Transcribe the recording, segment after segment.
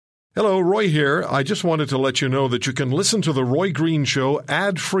Hello, Roy here. I just wanted to let you know that you can listen to The Roy Green Show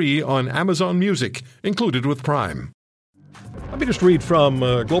ad-free on Amazon Music, included with Prime. Let me just read from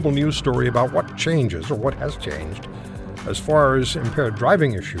a global news story about what changes, or what has changed, as far as impaired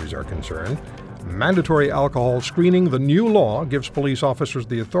driving issues are concerned. Mandatory alcohol screening. The new law gives police officers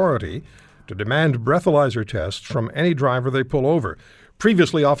the authority to demand breathalyzer tests from any driver they pull over.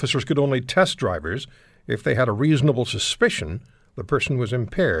 Previously, officers could only test drivers if they had a reasonable suspicion the person was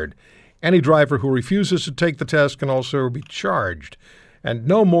impaired. Any driver who refuses to take the test can also be charged. And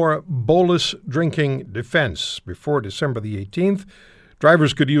no more bolus drinking defense. Before December the 18th,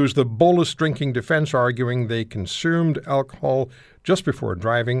 drivers could use the bolus drinking defense, arguing they consumed alcohol just before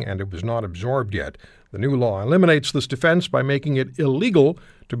driving and it was not absorbed yet. The new law eliminates this defense by making it illegal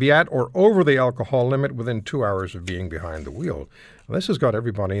to be at or over the alcohol limit within 2 hours of being behind the wheel. This has got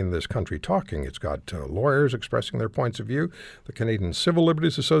everybody in this country talking. It's got lawyers expressing their points of view. The Canadian Civil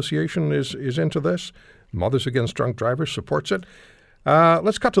Liberties Association is into this. Mothers Against Drunk Drivers supports it.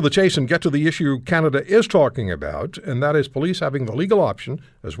 Let's cut to the chase and get to the issue Canada is talking about, and that is police having the legal option,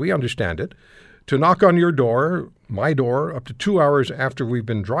 as we understand it, to knock on your door, my door, up to 2 hours after we've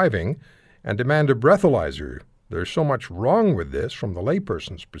been driving and demand a breathalyzer. There's so much wrong with this from the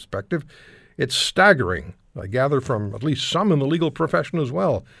layperson's perspective. It's staggering. I gather from at least some in the legal profession as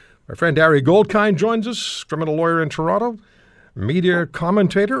well. My friend Ari Goldkind joins us, criminal lawyer in Toronto, media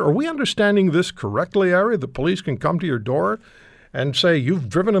commentator. Are we understanding this correctly, Ari? The police can come to your door and say, you've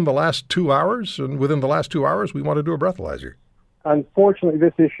driven in the last 2 hours, and within the last 2 hours, we want to do a breathalyzer. Unfortunately,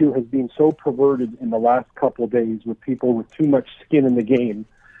 this issue has been so perverted in the last couple of days with people with too much skin in the game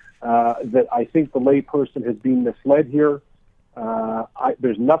that I think the layperson has been misled here.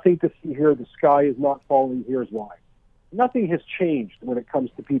 There's nothing to see here. The sky is not falling. Here's why. Nothing has changed when it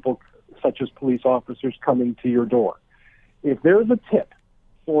comes to people such as police officers coming to your door. If there's a tip,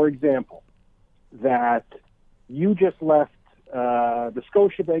 for example, that you just left the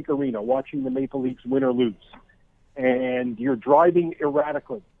Scotiabank Arena watching the Maple Leafs win or lose, and you're driving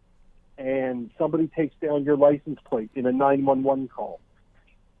erratically, and somebody takes down your license plate in a 911 call,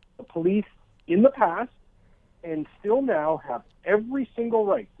 the police in the past and still now have every single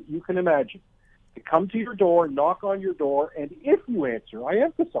right that you can imagine to come to your door, knock on your door, and if you answer, I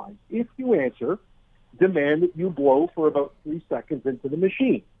emphasize, if you answer, demand that you blow for about 3 seconds into the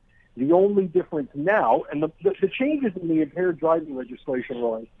machine. The only difference now, and the changes in the impaired driving legislation,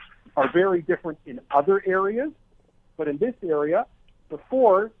 Roy, are very different in other areas, but in this area,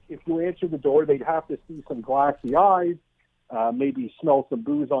 before, if you answer the door, they'd have to see some glassy eyes, maybe smell some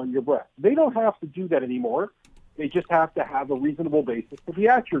booze on your breath. They don't have to do that anymore. They just have to have a reasonable basis to be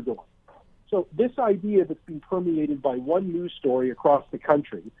at your door. So this idea that's been permeated by one news story across the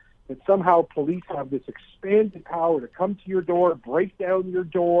country, that somehow police have this expanded power to come to your door, break down your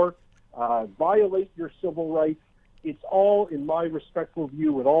door, violate your civil rights, it's all, in my respectful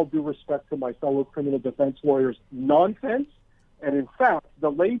view, with all due respect to my fellow criminal defense lawyers, nonsense. And in fact,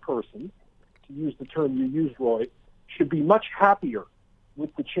 the layperson, to use the term you used, Roy, should be much happier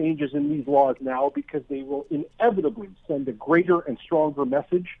with the changes in these laws now, because they will inevitably send a greater and stronger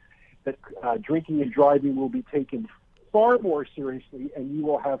message that drinking and driving will be taken far more seriously, and you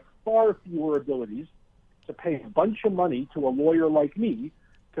will have far fewer abilities to pay a bunch of money to a lawyer like me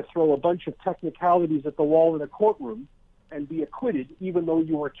to throw a bunch of technicalities at the wall in a courtroom and be acquitted, even though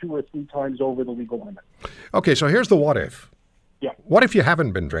you were 2 or 3 times over the legal limit. Okay, so here's the what if. Yeah. What if you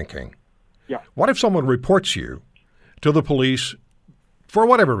haven't been drinking? Yeah. What if someone reports you to the police for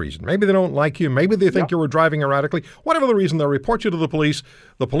whatever reason? Maybe they don't like you. Maybe they think you were driving erratically. Whatever the reason, they'll report you to the police.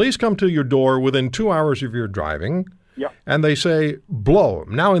 The police come to your door within 2 hours of your driving, and they say, blow.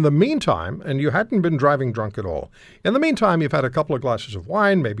 Now, in the meantime, and you hadn't been driving drunk at all. In the meantime, you've had a couple of glasses of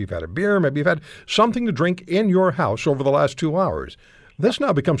wine, maybe you've had a beer, maybe you've had something to drink in your house over the last 2 hours. This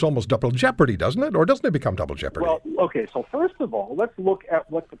now becomes almost double jeopardy, doesn't it? Or doesn't it become double jeopardy? Well, okay, so first of all, let's look at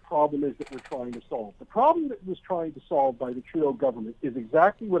what the problem is that we're trying to solve. The problem that was trying to solve by the Trudeau government is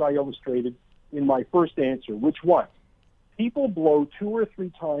exactly what I illustrated in my first answer, which was people blow 2 or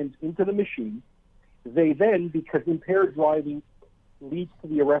 3 times into the machine. They then, because impaired driving leads to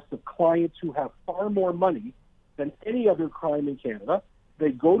the arrest of clients who have far more money than any other crime in Canada, they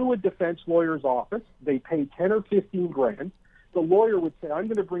go to a defense lawyer's office, they pay 10 or 15 grand. The lawyer would say, I'm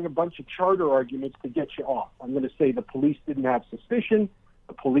going to bring a bunch of charter arguments to get you off. I'm going to say the police didn't have suspicion,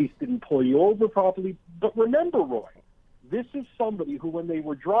 the police didn't pull you over properly. But remember, Roy, this is somebody who, when they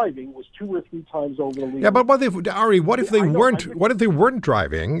were driving, was 2 or 3 times over the legal. Yeah, but what if, Ari, what if they weren't? What if they weren't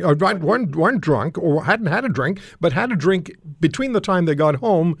driving, or weren't drunk, or hadn't had a drink, but had a drink between the time they got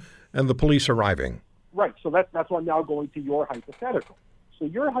home and the police arriving? Right. So that's why I'm now going to your hypothetical. So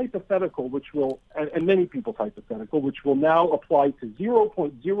your hypothetical, which will, and many people's hypothetical, which will now apply to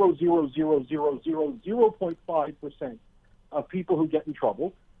 0.00000.5% of people who get in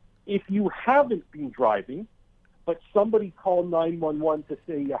trouble. If you haven't been driving, but somebody called 911 to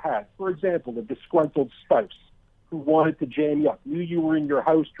say you had, for example, a disgruntled spouse who wanted to jam you up, knew you were in your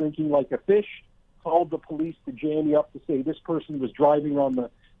house drinking like a fish, called the police to jam you up to say this person was driving on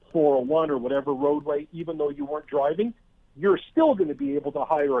the 401 or whatever roadway, even though you weren't driving, you're still going to be able to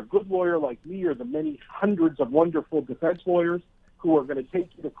hire a good lawyer like me or the many hundreds of wonderful defense lawyers who are going to take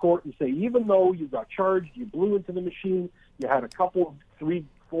you to court and say, even though you got charged, you blew into the machine, you had a couple, 3,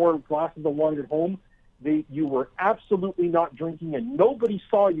 4 glasses of wine at home, you were absolutely not drinking, and nobody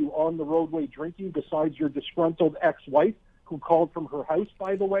saw you on the roadway drinking besides your disgruntled ex-wife who called from her house,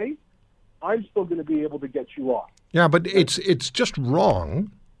 by the way, I'm still going to be able to get you off. Yeah, but it's just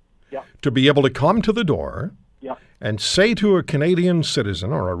wrong Yeah. to be able to come to the door Yeah. and say to a Canadian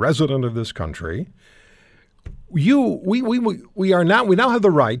citizen or a resident of this country, we now have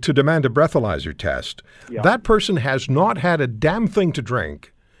the right to demand a breathalyzer test. Yeah. That person has not had a damn thing to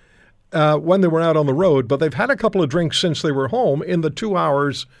drink when they were out on the road, but they've had a couple of drinks since they were home in the 2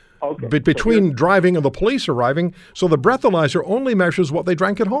 hours between driving and the police arriving. So the breathalyzer only measures what they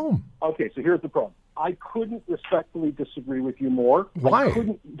drank at home. Okay, so here's the problem. I couldn't respectfully disagree with you more. Why? I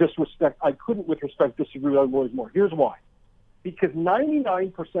couldn't with respect disagree with other lawyers more. Here's why. Because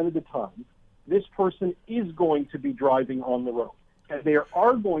 99% of the time, this person is going to be driving on the road. And there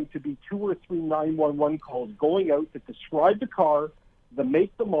are going to be 2 or 3 911 calls going out that describe the car, the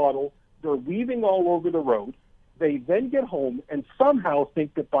make, the model. They're weaving all over the road. They then get home and somehow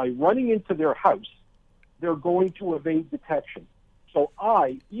think that by running into their house, they're going to evade detection. So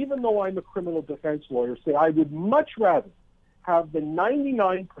even though I'm a criminal defense lawyer, say I would much rather have the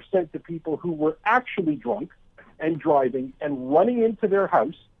 99% of people who were actually drunk and driving and running into their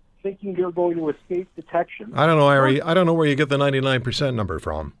house thinking they're going to escape detection. I don't know, Ari. I don't know where you get the 99% number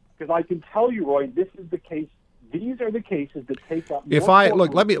from. Because I can tell you, Roy, this is the case. These are the cases that take up. If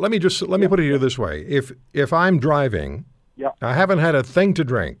let me put it here this way: if I'm driving, I haven't had a thing to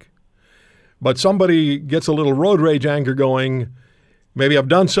drink, but somebody gets a little road rage anger going. Maybe I've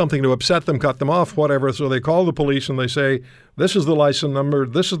done something to upset them, cut them off, whatever. So they call the police and they say, "This is the license number.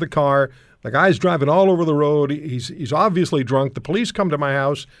 This is the car. The guy's driving all over the road. He's obviously drunk." The police come to my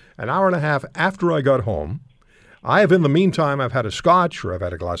house an hour and a half after I got home. In the meantime, I've had a scotch or I've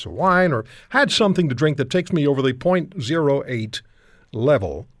had a glass of wine or had something to drink that takes me over the 0.08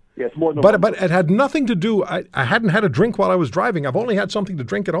 level. Yes, more than but it had nothing to do. I hadn't had a drink while I was driving. I've only had something to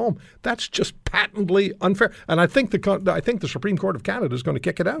drink at home. That's just patently unfair. And I think the Supreme Court of Canada is going to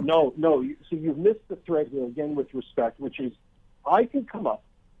kick it out. No. So you've missed the thread here again with respect, which is I can come up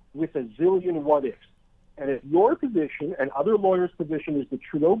with a zillion what ifs. And if your position and other lawyers' position is the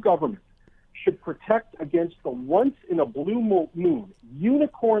Trudeau government should protect against the once-in-a-blue moon,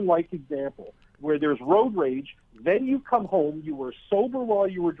 unicorn-like example where there's road rage, then you come home, you were sober while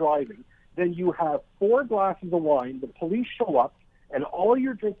you were driving, then you have 4 glasses of wine, the police show up, and all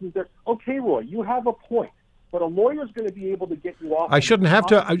you're drinking is there. Okay, Roy, you have a point. But a lawyer's going to be able to get you off. I shouldn't have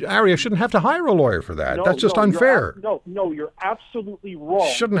to hire a lawyer for that. That's just unfair. You're absolutely wrong.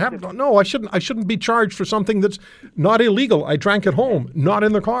 I shouldn't be charged for something that's not illegal. I drank at home, not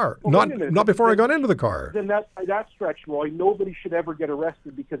in the car, not before I got into the car. Then that stretch, Roy, nobody should ever get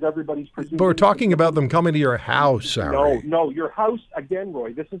arrested because everybody's presuming. But we're talking about them coming to your house, Harry. No, your house, again,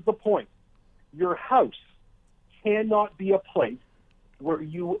 Roy, this is the point. Your house cannot be a place where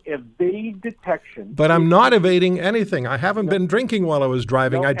you evade detection. But I'm not evading anything. I haven't been drinking while I was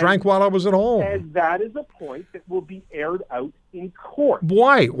driving. I drank while I was at home. And that is a point that will be aired out in court.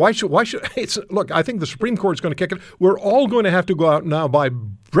 Why? Why should look, I think the Supreme Court is going to kick it. We're all going to have to go out now buy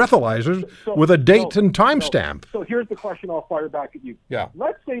breathalyzers with a date and timestamp. So here's the question I'll fire back at you. Yeah.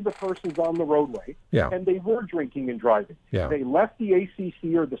 Let's say the person's on the roadway and they were drinking and driving. Yeah. They left the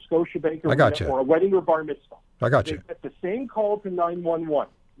ACC or the Scotiabank or a wedding or bar mitzvah. I got you. They get the same call to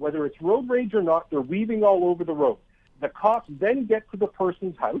 911. Whether it's road rage or not, they're weaving all over the road. The cops then get to the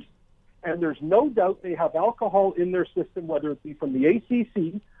person's house, and there's no doubt they have alcohol in their system, whether it be from the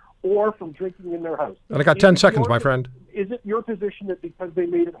ACC or from drinking in their house. And I got 10 seconds, my friend. Is it your position that because they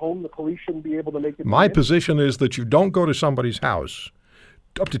made it home, the police shouldn't be able to make it? My position is that you don't go to somebody's house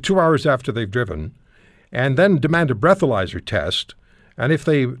up to 2 hours after they've driven and then demand a breathalyzer test, and if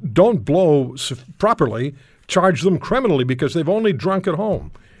they don't blow properly, charge them criminally because they've only drunk at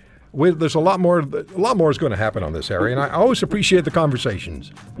home. There's a lot more is going to happen on this, Harry, and I always appreciate the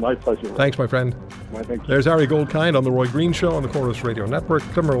conversations. My pleasure. Thanks, my friend. My thanks. There's Ari Goldkind on The Roy Green Show on the Corus Radio Network,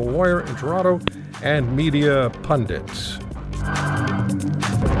 criminal lawyer in Toronto and media pundit.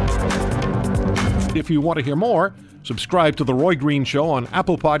 If you want to hear more, subscribe to The Roy Green Show on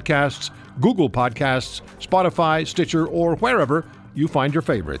Apple Podcasts, Google Podcasts, Spotify, Stitcher, or wherever you find your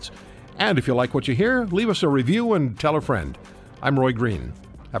favorites. And if you like what you hear, leave us a review and tell a friend. I'm Roy Green.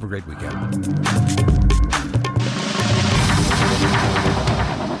 Have a great weekend.